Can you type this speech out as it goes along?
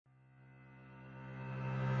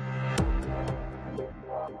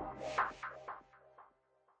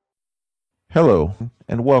Hello,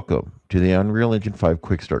 and welcome to the Unreal Engine 5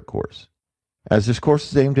 Quick Start course. As this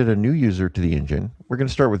course is aimed at a new user to the engine, we're going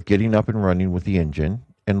to start with getting up and running with the engine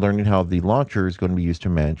and learning how the launcher is going to be used to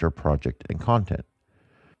manage our project and content.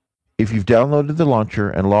 If you've downloaded the launcher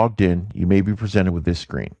and logged in, you may be presented with this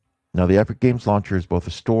screen. Now, the Epic Games Launcher is both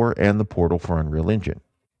a store and the portal for Unreal Engine.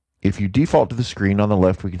 If you default to the screen on the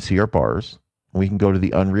left, we can see our bars, and we can go to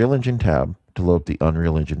the Unreal Engine tab to load up the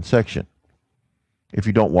Unreal Engine section. If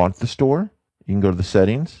you don't want the store, you can go to the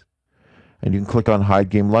settings and you can click on Hide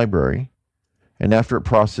Game Library. And after it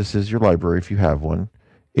processes your library, if you have one,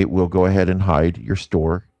 it will go ahead and hide your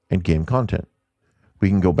store and game content. We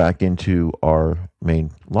can go back into our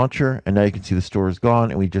main launcher, and now you can see the store is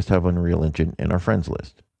gone and we just have Unreal Engine in our friends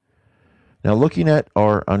list. Now, looking at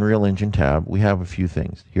our Unreal Engine tab, we have a few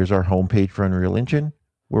things. Here's our home page for Unreal Engine,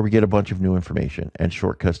 where we get a bunch of new information and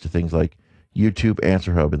shortcuts to things like YouTube,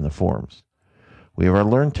 Answer Hub, and the forums. We have our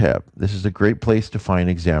Learn tab. This is a great place to find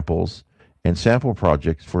examples and sample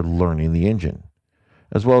projects for learning the engine,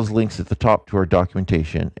 as well as links at the top to our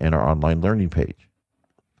documentation and our online learning page.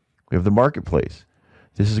 We have the Marketplace.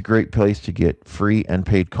 This is a great place to get free and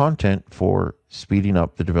paid content for speeding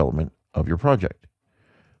up the development of your project.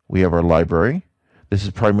 We have our Library. This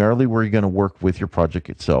is primarily where you're going to work with your project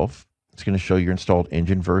itself. It's going to show your installed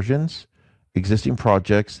engine versions, existing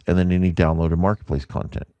projects, and then any downloaded Marketplace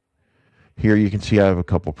content. Here you can see I have a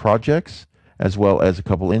couple projects as well as a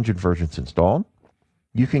couple engine versions installed.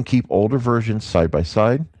 You can keep older versions side by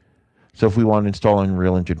side. So if we want to install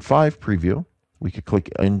Unreal Engine 5 preview, we could click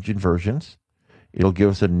Engine Versions. It'll give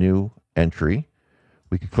us a new entry.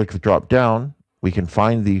 We could click the drop down. We can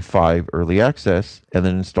find the 5 early access and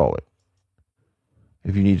then install it.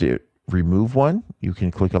 If you need to remove one, you can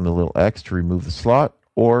click on the little X to remove the slot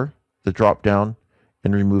or the drop down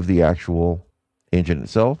and remove the actual engine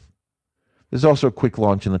itself. There's also a quick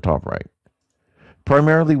launch in the top right.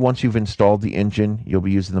 Primarily, once you've installed the engine, you'll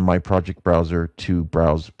be using the My Project browser to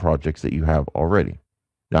browse projects that you have already.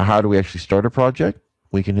 Now, how do we actually start a project?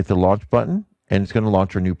 We can hit the launch button, and it's going to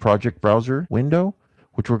launch our new project browser window,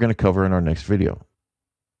 which we're going to cover in our next video.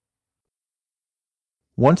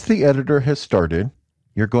 Once the editor has started,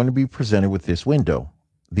 you're going to be presented with this window,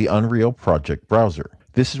 the Unreal Project Browser.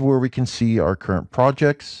 This is where we can see our current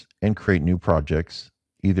projects and create new projects,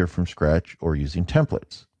 either from scratch or using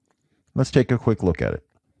templates. Let's take a quick look at it.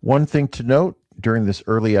 One thing to note, during this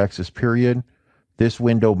early access period, this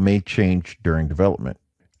window may change during development.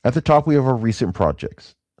 At the top, we have our recent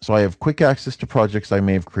projects. So I have quick access to projects I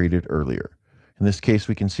may have created earlier. In this case,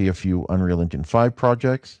 we can see a few Unreal Engine 5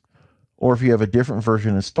 projects, or if you have a different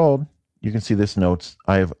version installed, you can see this notes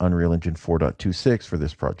I have Unreal Engine 4.26 for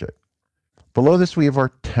this project. Below this, we have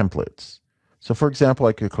our templates. So for example,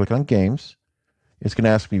 I could click on Games. It's going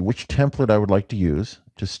to ask me which template I would like to use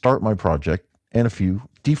to start my project and a few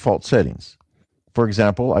default settings. For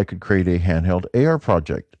example, I could create a handheld AR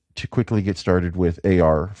project to quickly get started with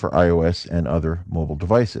AR for iOS and other mobile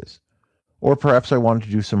devices. Or perhaps I wanted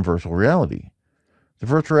to do some virtual reality. The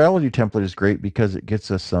virtual reality template is great because it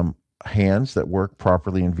gets us some hands that work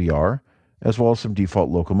properly in VR, as well as some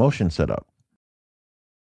default locomotion setup.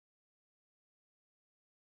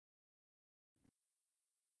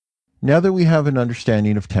 Now that we have an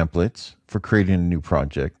understanding of templates for creating a new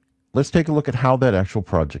project, let's take a look at how that actual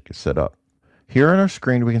project is set up. Here on our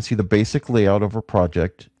screen, we can see the basic layout of our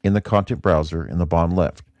project in the content browser in the bottom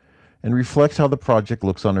left, and reflects how the project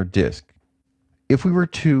looks on our disk. If we were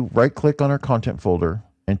to right-click on our content folder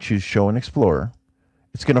and choose Show and Explore,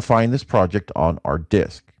 it's going to find this project on our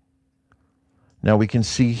disk. Now we can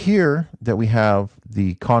see here that we have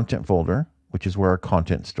the content folder, which is where our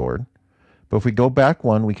content is stored. But if we go back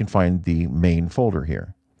one, we can find the main folder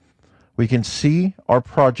here. We can see our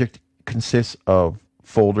project consists of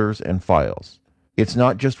folders and files. It's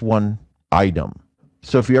not just one item.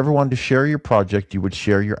 So if you ever wanted to share your project, you would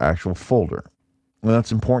share your actual folder. And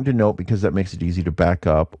that's important to note because that makes it easy to back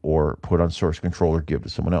up or put on source control or give to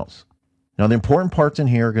someone else. Now the important parts in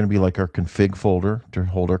here are going to be like our config folder to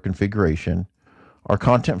hold our configuration, our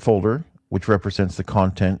content folder, which represents the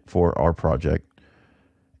content for our project,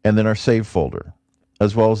 and then our save folder,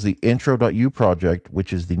 as well as the intro.u project,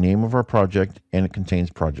 which is the name of our project and it contains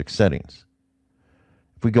project settings.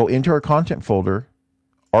 If we go into our content folder,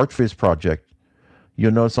 ArchViz project,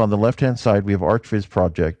 you'll notice on the left-hand side we have ArchViz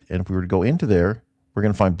project, and if we were to go into there, we're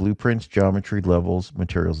going to find blueprints, geometry, levels,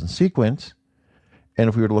 materials, and sequence. And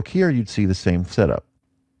if we were to look here, you'd see the same setup.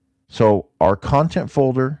 So our content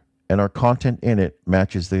folder and our content in it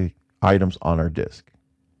matches the items on our disk.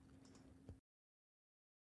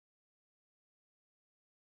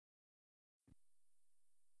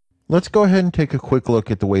 Let's go ahead and take a quick look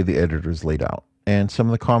at the way the editor is laid out and some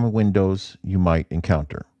of the common windows you might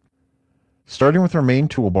encounter. Starting with our main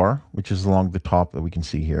toolbar, which is along the top that we can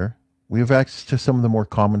see here, we have access to some of the more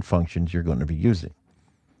common functions you're going to be using.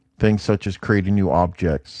 Things such as creating new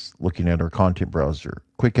objects, looking at our content browser,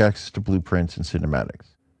 quick access to blueprints and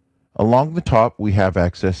cinematics. Along the top, we have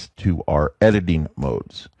access to our editing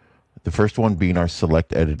modes. The first one being our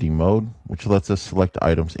select editing mode, which lets us select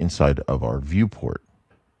items inside of our viewport.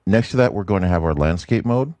 Next to that, we're going to have our landscape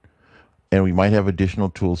mode, and we might have additional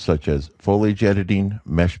tools such as foliage editing,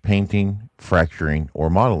 mesh painting, fracturing, or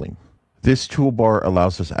modeling. This toolbar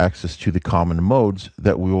allows us access to the common modes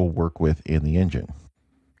that we will work with in the engine.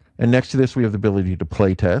 And next to this, we have the ability to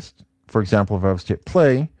play test. For example, if I was to hit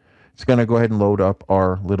play, it's going to go ahead and load up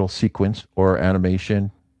our little sequence or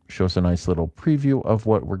animation, show us a nice little preview of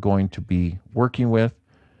what we're going to be working with,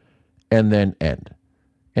 and then end.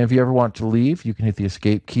 And if you ever want to leave, you can hit the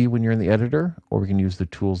escape key when you're in the editor, or we can use the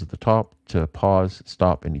tools at the top to pause,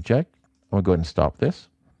 stop, and eject. I'm going to go ahead and stop this.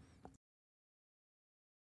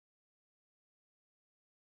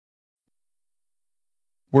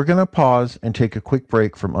 We're going to pause and take a quick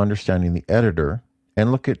break from understanding the editor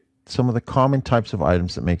and look at some of the common types of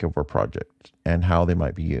items that make up our project and how they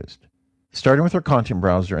might be used. Starting with our content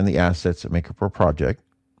browser and the assets that make up our project,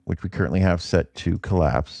 which we currently have set to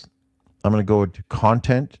collapse, I'm going to go to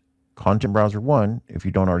Content Browser 1, if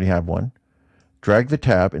you don't already have one, drag the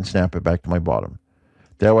tab and snap it back to my bottom.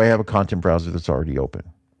 That way I have a content browser that's already open.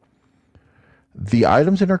 The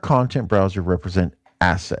items in our content browser represent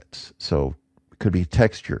assets. So it could be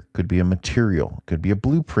texture, could be a material, could be a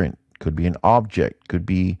blueprint, could be an object, could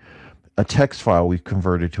be a text file we've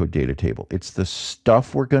converted to a data table. It's the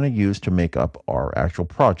stuff we're going to use to make up our actual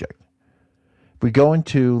project. If we go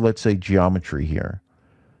into, let's say, geometry here,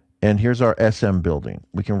 and here's our SM building.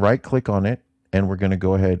 We can right click on it, and we're going to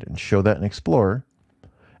go ahead and show that in Explorer.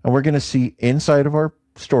 And we're going to see inside of our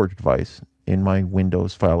storage device, in my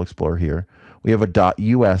Windows File Explorer here, we have a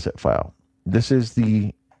 .u asset file. This is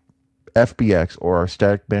the FBX, or our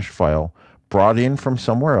static mesh file, brought in from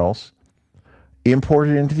somewhere else,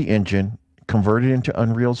 imported into the engine, converted into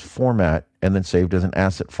Unreal's format, and then saved as an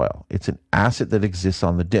asset file. It's an asset that exists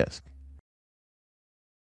on the disk.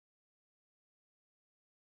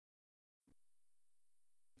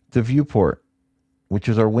 The viewport, which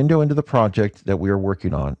is our window into the project that we are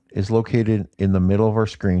working on, is located in the middle of our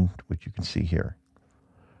screen, which you can see here.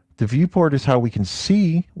 The viewport is how we can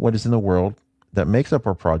see what is in the world that makes up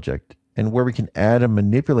our project and where we can add and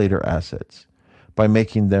manipulate our assets by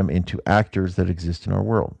making them into actors that exist in our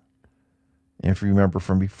world. And if you remember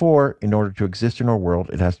from before, in order to exist in our world,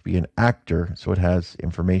 it has to be an actor, so it has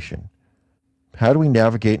information. How do we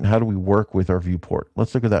navigate and how do we work with our viewport?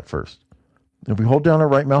 Let's look at that first. If we hold down our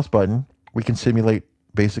right mouse button, we can simulate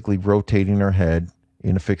basically rotating our head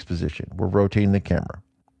in a fixed position. We're rotating the camera.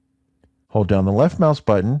 Hold down the left mouse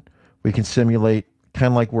button, we can simulate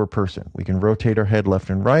kind of like we're a person. We can rotate our head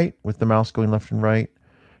left and right with the mouse going left and right,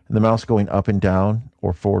 and the mouse going up and down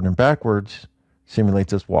or forward and backwards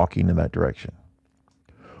simulates us walking in that direction.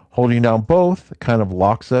 Holding down both kind of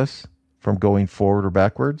locks us from going forward or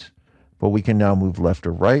backwards, but we can now move left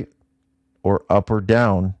or right or up or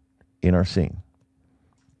down in our scene.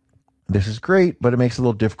 This is great, but it makes it a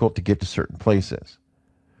little difficult to get to certain places.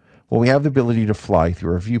 Well, we have the ability to fly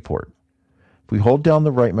through our viewport. If we hold down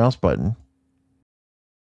the right mouse button,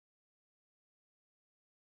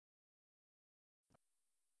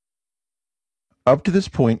 up to this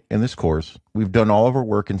point in this course, we've done all of our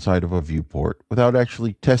work inside of a viewport without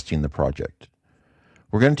actually testing the project.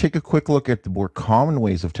 We're going to take a quick look at the more common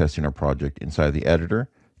ways of testing our project inside the editor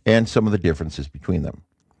and some of the differences between them.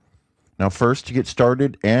 Now, first, to get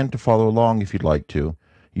started and to follow along if you'd like to,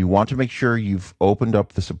 you want to make sure you've opened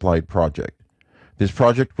up the supplied project. This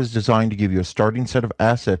project was designed to give you a starting set of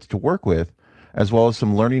assets to work with, as well as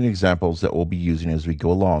some learning examples that we'll be using as we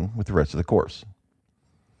go along with the rest of the course.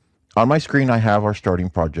 On my screen, I have our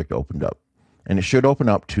starting project opened up, and it should open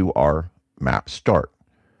up to our map start.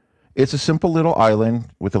 It's a simple little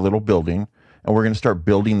island with a little building, and we're going to start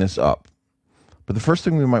building this up. But the first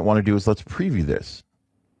thing we might want to do is let's preview this.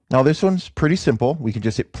 Now, this one's pretty simple. We can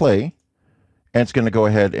just hit play, and it's going to go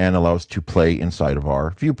ahead and allow us to play inside of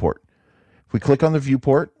our viewport. If we click on the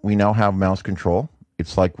viewport, we now have mouse control.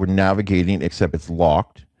 It's like we're navigating, except it's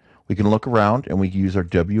locked. We can look around, and we can use our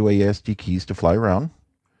WASD keys to fly around.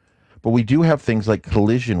 But we do have things like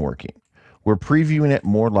collision working. We're previewing it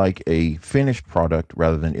more like a finished product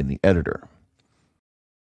rather than in the editor.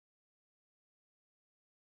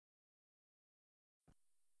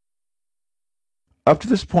 Up to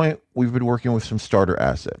this point, we've been working with some starter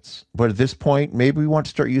assets, but at this point, maybe we want to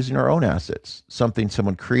start using our own assets, something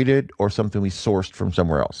someone created or something we sourced from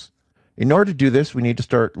somewhere else. In order to do this, we need to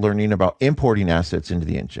start learning about importing assets into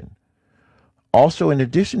the engine. Also, in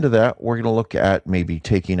addition to that, we're going to look at maybe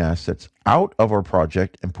taking assets out of our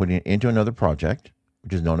project and putting it into another project,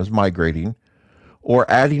 which is known as migrating, or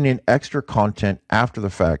adding in extra content after the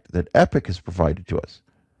fact that Epic has provided to us,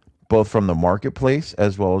 both from the marketplace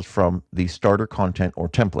as well as from the starter content or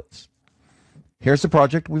templates. Here's the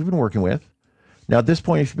project we've been working with. Now at this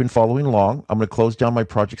point, if you've been following along, I'm going to close down my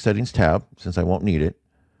project settings tab since I won't need it.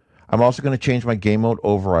 I'm also going to change my game mode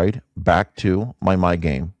override back to my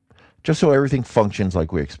game, just so everything functions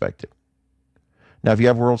like we expect it. Now if you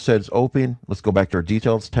have world settings open, let's go back to our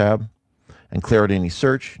details tab and clear out any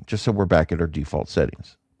search, just so we're back at our default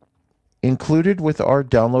settings. Included with our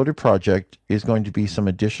downloaded project is going to be some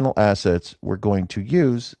additional assets we're going to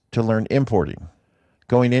use to learn importing.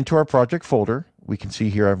 Going into our project folder, we can see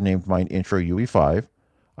here I've named mine Intro UE5.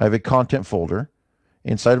 I have a content folder.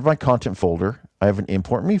 Inside of my content folder, I have an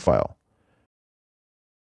import me file.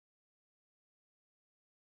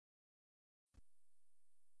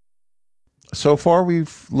 So far,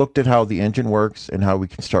 we've looked at how the engine works and how we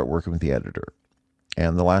can start working with the editor.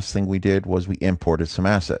 And the last thing we did was we imported some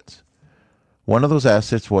assets. One of those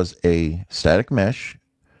assets was a static mesh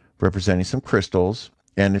representing some crystals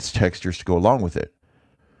and its textures to go along with it.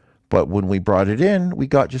 But when we brought it in, we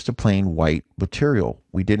got just a plain white material.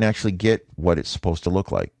 We didn't actually get what it's supposed to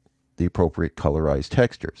look like, the appropriate colorized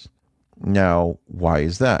textures. Now, why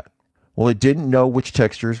is that? Well, it didn't know which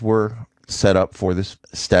textures were set up for this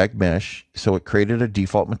static mesh, so it created a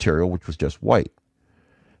default material which was just white.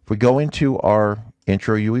 If we go into our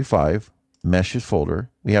Intro UE5 meshes folder,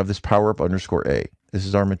 we have this powerup_A. This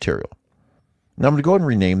is our material. Now I'm going to go ahead and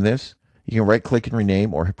rename this. You can right click and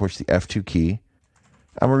rename or push the F2 key.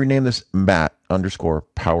 I'm going to rename this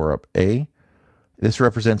mat_powerup_A. This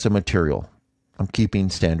represents a material. I'm keeping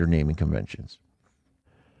standard naming conventions.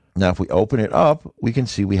 Now if we open it up, we can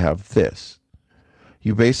see we have this.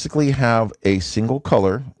 You basically have a single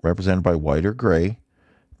color represented by white or gray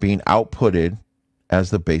being outputted as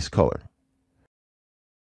the base color.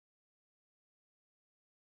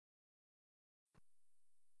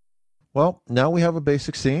 Well, now we have a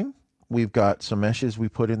basic scene. We've got some meshes we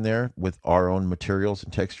put in there with our own materials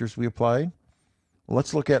and textures we applied.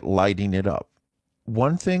 Let's look at lighting it up.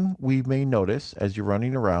 One thing we may notice as you're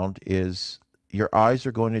running around is your eyes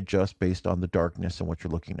are going to adjust based on the darkness and what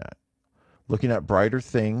you're looking at. Looking at brighter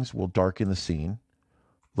things will darken the scene.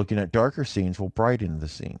 Looking at darker scenes will brighten the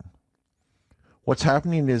scene. What's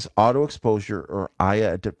happening is auto exposure or eye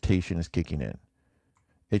adaptation is kicking in.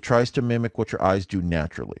 It tries to mimic what your eyes do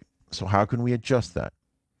naturally. So how can we adjust that?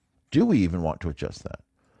 Do we even want to adjust that?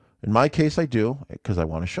 In my case, I do, because I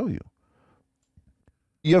want to show you.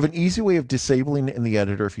 You have an easy way of disabling it in the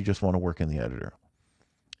editor if you just want to work in the editor.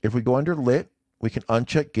 If we go under Lit, we can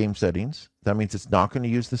uncheck game settings. That means it's not going to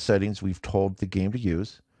use the settings we've told the game to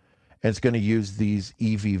use, and it's going to use these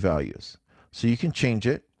EV values. So you can change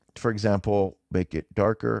it. For example, make it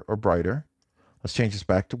darker or brighter. Let's change this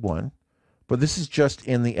back to 1. But this is just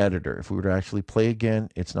in the editor. If we were to actually play again,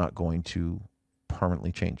 it's not going to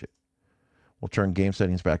permanently change it. We'll turn game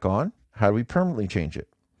settings back on. How do we permanently change it?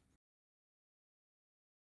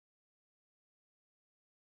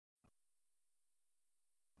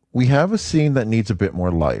 We have a scene that needs a bit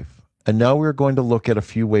more life, and now we're going to look at a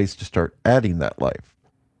few ways to start adding that life.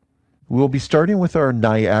 We will be starting with our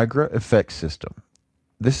Niagara effects system.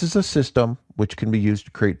 This is a system which can be used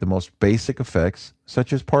to create the most basic effects,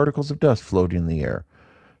 such as particles of dust floating in the air,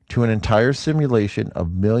 to an entire simulation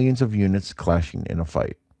of millions of units clashing in a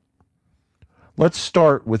fight. Let's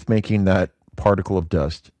start with making that particle of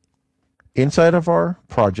dust. Inside of our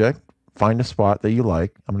project, find a spot that you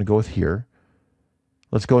like. I'm going to go with here.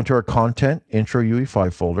 Let's go into our content Intro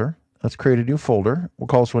UE5 folder. Let's create a new folder. We'll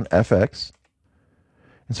call this one FX.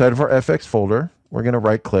 Inside of our FX folder, we're going to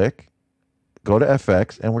right click, go to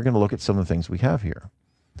FX, and we're going to look at some of the things we have here.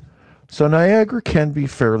 So Niagara can be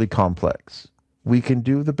fairly complex. We can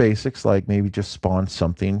do the basics like maybe just spawn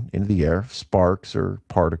something into the air, sparks or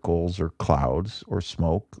particles or clouds or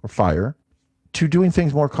smoke or fire, to doing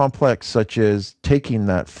things more complex such as taking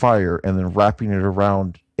that fire and then wrapping it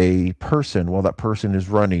around a person while that person is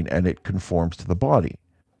running and it conforms to the body.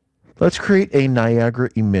 Let's create a Niagara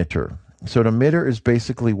emitter. So an emitter is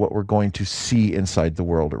basically what we're going to see inside the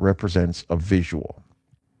world. It represents a visual.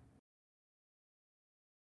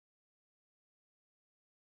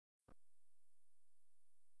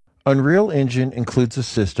 Unreal Engine includes a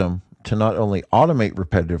system to not only automate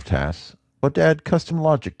repetitive tasks, but to add custom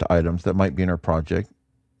logic to items that might be in our project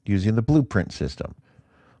using the blueprint system.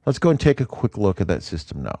 Let's go and take a quick look at that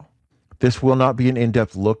system now. This will not be an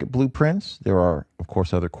in-depth look at blueprints. There are, of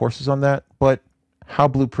course, other courses on that, but how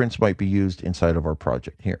blueprints might be used inside of our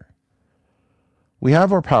project here. We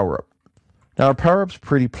have our power-up. Now, our power-up's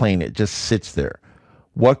pretty plain. It just sits there.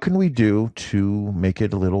 What can we do to make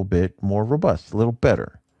it a little bit more robust, a little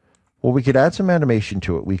better? Well, we could add some animation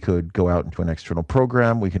to it. We could go out into an external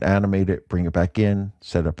program. We could animate it, bring it back in,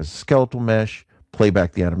 set it up as a skeletal mesh, play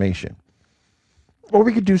back the animation. Or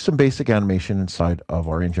we could do some basic animation inside of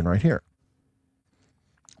our engine right here.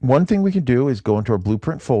 One thing we can do is go into our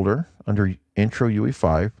blueprint folder under Intro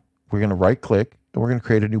UE5. We're going to right click and we're going to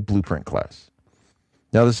create a new blueprint class.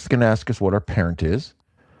 Now this is going to ask us what our parent is.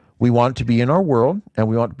 We want it to be in our world and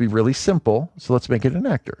we want it to be really simple. So let's make it an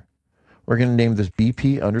actor. We're going to name this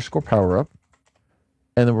BP underscore power up.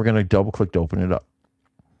 And then we're going to double click to open it up.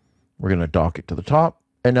 We're going to dock it to the top.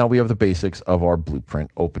 And now we have the basics of our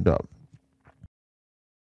blueprint opened up.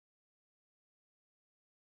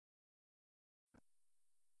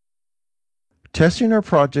 Testing our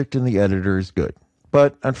project in the editor is good,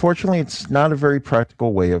 but unfortunately it's not a very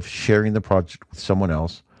practical way of sharing the project with someone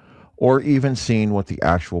else or even seeing what the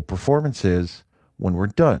actual performance is when we're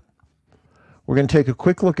done. We're going to take a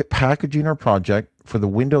quick look at packaging our project for the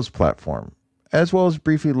Windows platform, as well as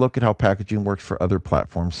briefly look at how packaging works for other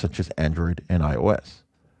platforms such as Android and iOS.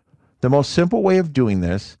 The most simple way of doing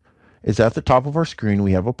this is at the top of our screen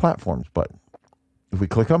we have a Platforms button. If we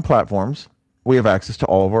click on Platforms, we have access to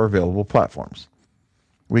all of our available platforms.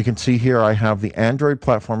 We can see here I have the Android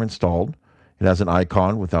platform installed. It has an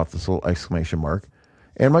icon without this little exclamation mark,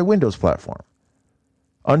 and my Windows platform.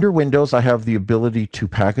 Under Windows, I have the ability to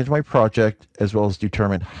package my project as well as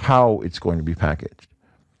determine how it's going to be packaged.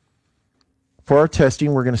 For our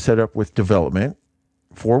testing, we're going to set up with development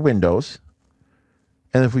for Windows.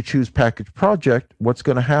 And if we choose package project, what's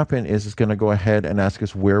going to happen is it's going to go ahead and ask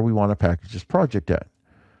us where we want to package this project at.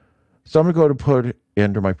 So I'm going to go to put it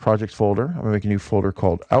into my projects folder. I'm going to make a new folder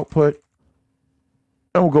called output.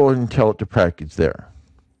 And we'll go ahead and tell it to package there.